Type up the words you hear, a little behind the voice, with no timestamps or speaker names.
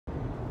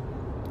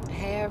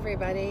Hey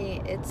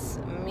everybody, it's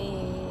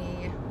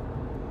me.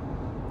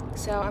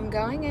 So I'm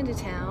going into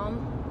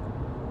town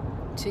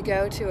to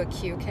go to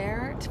acute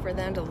care for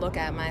them to look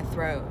at my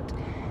throat.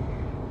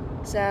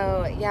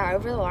 So yeah,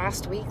 over the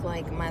last week,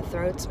 like my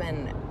throat's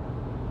been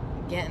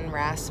getting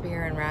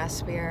raspier and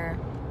raspier.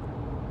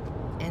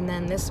 And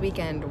then this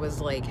weekend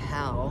was like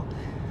hell.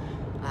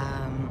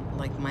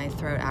 Like my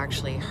throat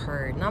actually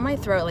hurt. Not my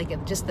throat,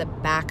 like just the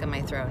back of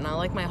my throat, not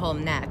like my whole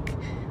neck,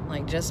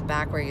 like just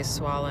back where you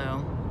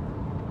swallow.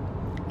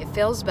 It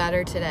feels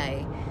better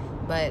today,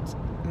 but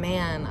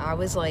man, I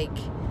was like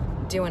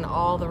doing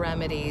all the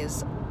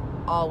remedies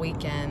all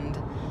weekend,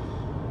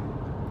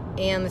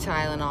 and the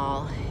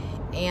Tylenol,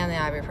 and the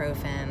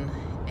ibuprofen,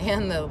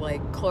 and the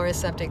like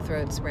Chloraseptic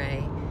throat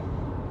spray,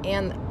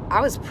 and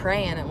I was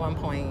praying at one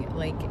point.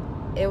 Like,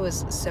 it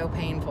was so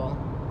painful.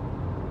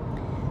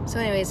 So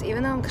anyways,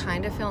 even though I'm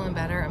kind of feeling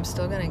better, I'm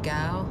still gonna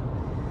go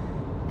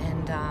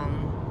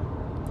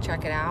and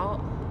check it out,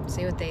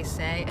 see what they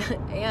say.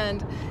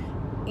 and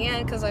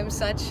because I'm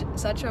such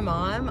a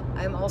mom,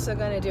 I'm also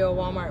going to do a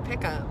Walmart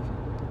pickup,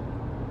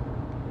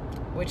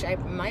 which I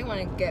might want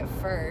to get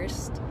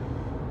first.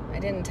 I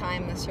didn't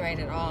time this right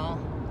at all.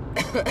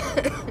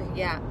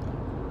 Yeah.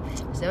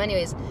 So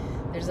anyways,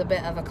 there's a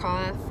bit of a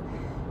cough,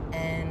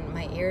 and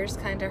my ears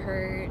kind of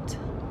hurt,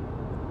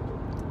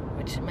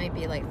 which might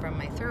be like from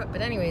my throat.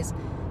 But anyways,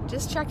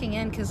 just checking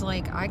in because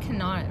like I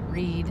cannot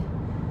read.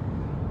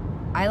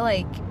 I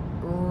like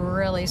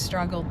really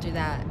struggled through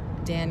that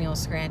Daniel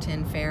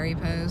Scranton fairy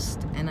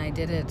post, and I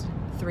did it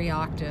 3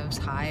 octaves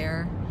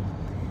higher.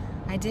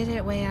 I did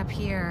it way up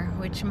here,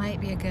 which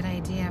might be a good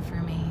idea for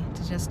me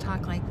to just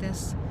talk like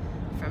this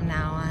from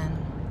now on,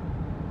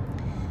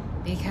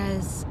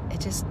 because it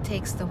just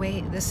takes the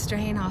weight, the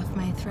strain off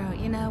my throat.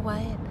 You know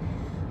what?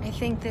 I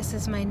think this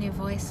is my new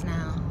voice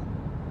now.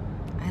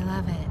 I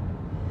love it.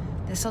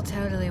 This will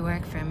totally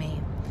work for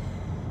me.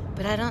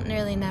 But I don't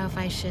really know if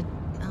I should...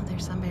 Oh,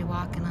 there's somebody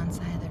walking on the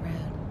side of the road.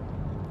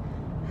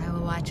 I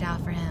will watch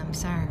out for him,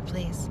 sir,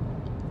 please.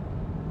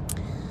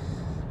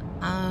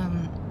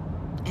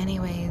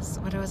 Anyways,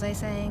 what was I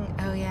saying?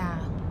 Oh yeah.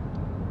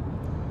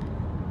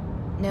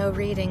 No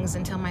readings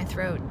until my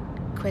throat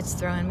quits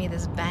throwing me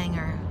this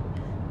banger,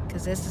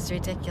 because this is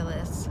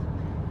ridiculous.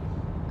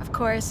 Of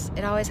course,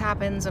 it always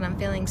happens when I'm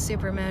feeling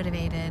super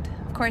motivated.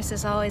 Of course,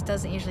 this always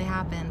doesn't usually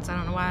happen, so I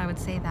don't know why I would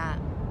say that.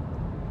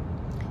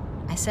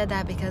 I said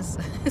that because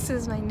this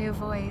is my new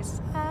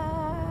voice.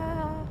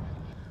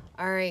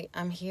 Alright,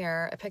 I'm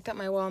here. I picked up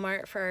my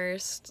Walmart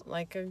first,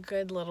 like a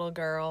good little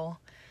girl.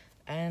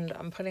 And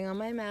I'm putting on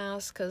my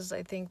mask because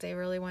I think they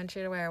really want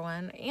you to wear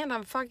one. And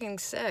I'm fucking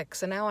sick,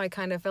 so now I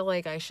kind of feel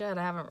like I should.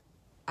 I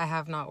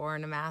have not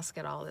worn a mask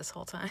at all this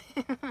whole time.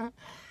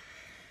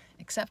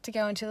 Except to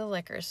go into the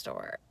liquor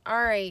store.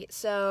 Alright,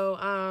 so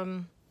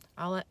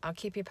I'll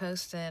keep you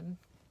posted.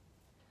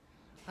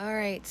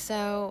 Alright,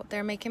 so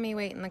they're making me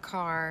wait in the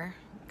car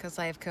because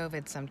I have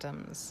COVID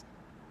symptoms.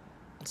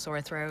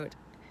 Sore throat.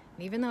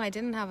 And even though I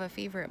didn't have a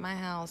fever at my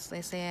house,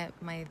 they say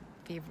my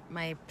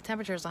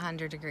temperature is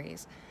 100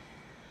 degrees.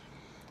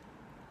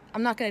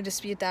 I'm not going to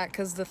dispute that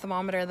because the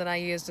thermometer that I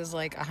used is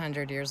like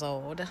 100 years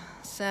old.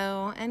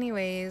 So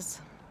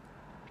anyways,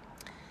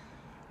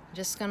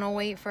 just going to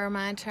wait for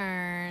my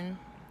turn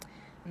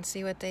and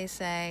see what they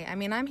say. I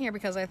mean, I'm here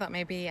because I thought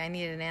maybe I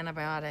needed an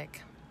antibiotic.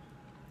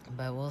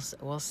 But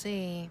we'll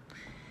see.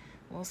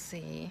 We'll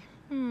see.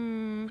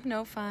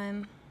 No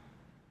fun.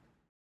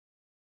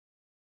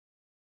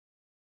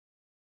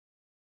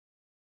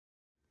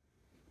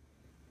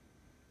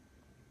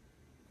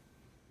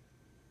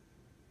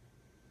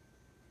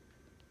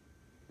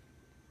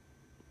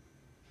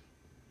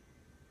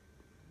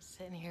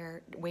 Sitting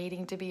here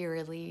waiting to be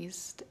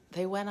released.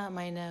 They went up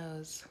my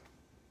nose.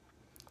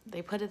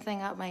 They put a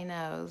thing up my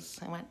nose.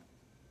 I went,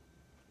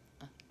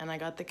 and I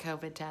got the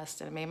COVID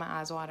test, and it made my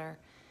eyes water.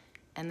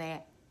 And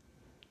they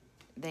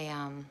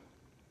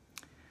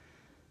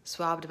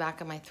swabbed the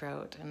back of my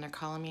throat, and they're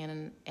calling me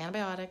an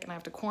antibiotic, and I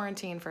have to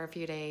quarantine for a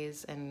few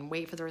days and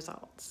wait for the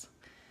results.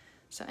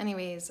 So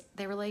anyways,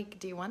 they were like,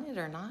 do you want it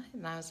or not?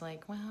 And I was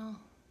like, well,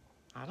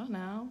 I don't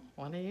know.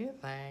 What do you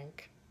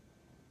think?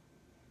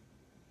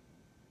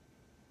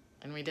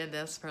 And we did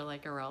this for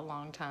like a real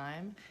long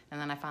time. And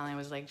then I finally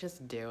was like,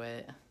 just do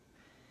it.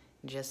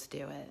 Just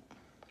do it.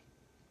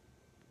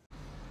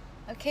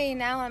 Okay,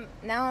 now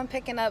I'm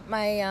picking up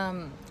my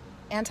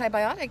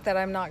antibiotic that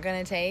I'm not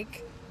gonna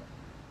take.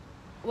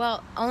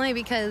 Well, only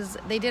because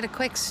they did a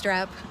quick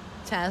strep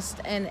test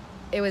and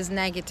it was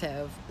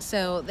negative.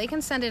 So they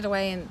can send it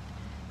away,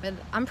 but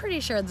I'm pretty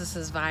sure this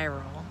is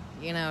viral.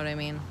 You know what I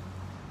mean?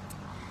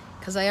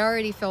 Because I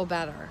already feel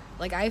better.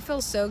 Like, I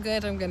feel so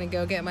good, I'm gonna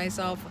go get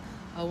myself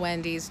a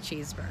Wendy's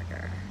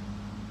cheeseburger.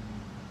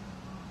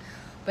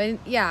 But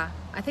yeah,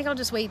 I think I'll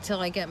just wait till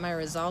I get my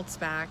results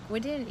back.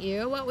 Wouldn't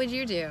you? What would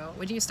you do?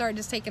 Would you start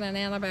just taking an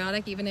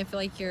antibiotic even if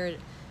like your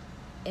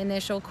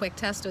initial quick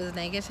test was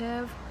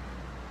negative?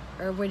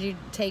 Or would you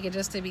take it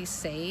just to be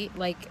safe?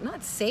 Like,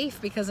 not safe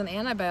because an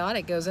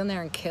antibiotic goes in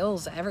there and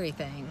kills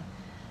everything,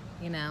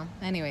 you know?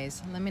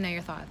 Anyways, let me know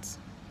your thoughts.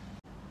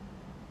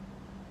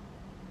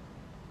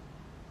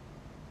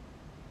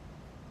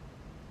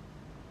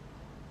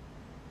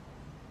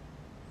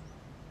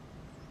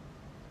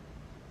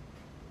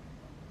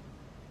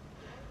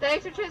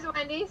 Thanks for choosing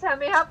Wendy's. How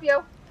may I help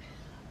you?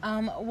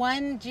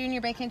 One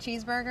junior bacon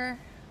cheeseburger.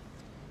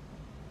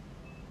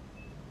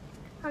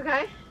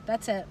 Okay.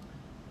 That's it.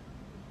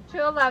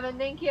 $2.11.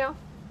 Thank you.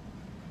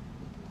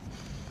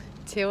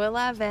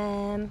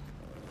 $2.11.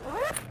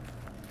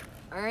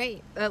 All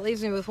right, that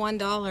leaves me with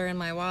 $1 in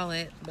my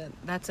wallet, but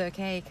that's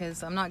okay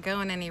because I'm not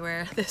going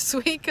anywhere this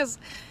week because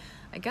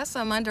I guess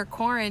I'm under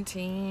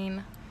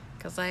quarantine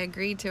because I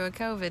agreed to a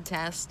COVID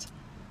test.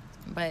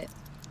 But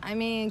I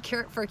mean,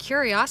 for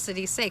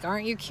curiosity's sake,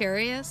 aren't you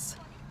curious?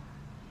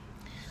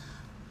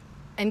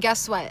 And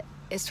guess what?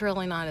 It's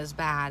really not as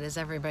bad as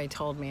everybody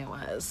told me it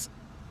was.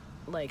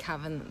 Like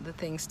having the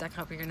thing stuck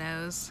up your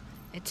nose.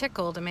 It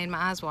tickled and made my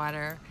eyes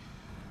water.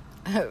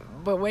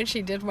 But when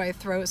she did my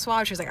throat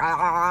swab, she was like,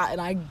 ah, and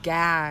I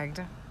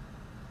gagged.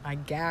 I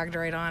gagged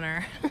right on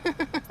her.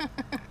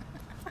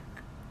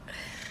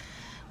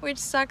 Which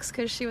sucks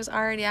because she was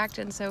already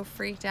acting so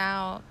freaked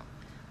out.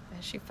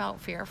 And she felt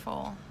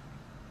fearful.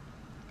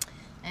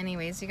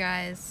 Anyways, you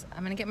guys,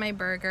 I'm going to get my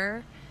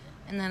burger.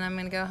 And then I'm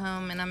going to go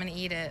home and I'm going to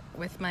eat it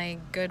with my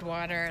good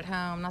water at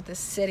home. Not this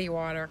city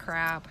water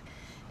crap.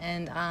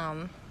 And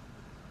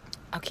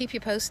I'll keep you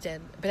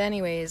posted. But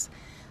anyways,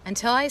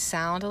 until I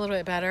sound a little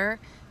bit better,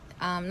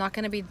 I'm not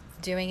going to be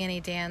doing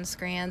any dance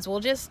scrans.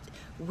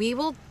 We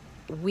will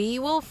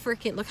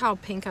freaking, look how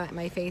pink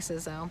my face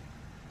is though.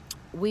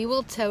 We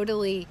will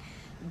totally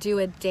do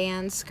a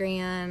Dan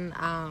Scran,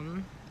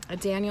 a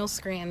Daniel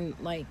Scran,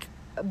 like,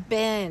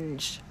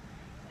 binge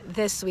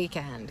this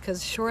weekend.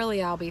 Because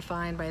surely I'll be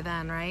fine by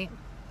then, right?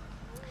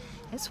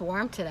 It's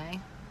warm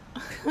today.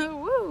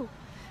 Woo!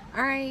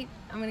 Alright,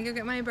 I'm going to go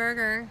get my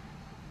burger.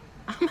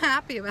 I'm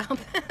happy about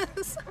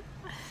this.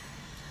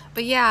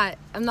 But yeah,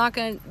 I'm not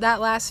gonna,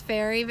 that last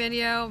fairy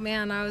video,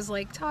 man, I was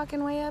like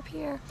talking way up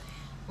here.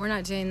 We're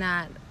not doing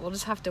that. We'll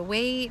just have to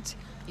wait.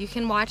 You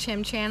can watch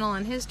him channel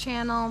on his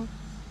channel.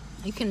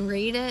 You can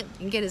read it. You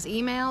can get his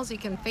emails. You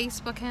can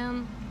Facebook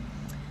him.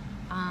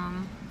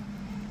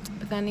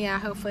 But then, yeah,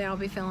 hopefully I'll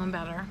be feeling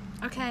better.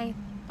 Okay,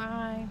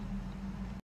 bye.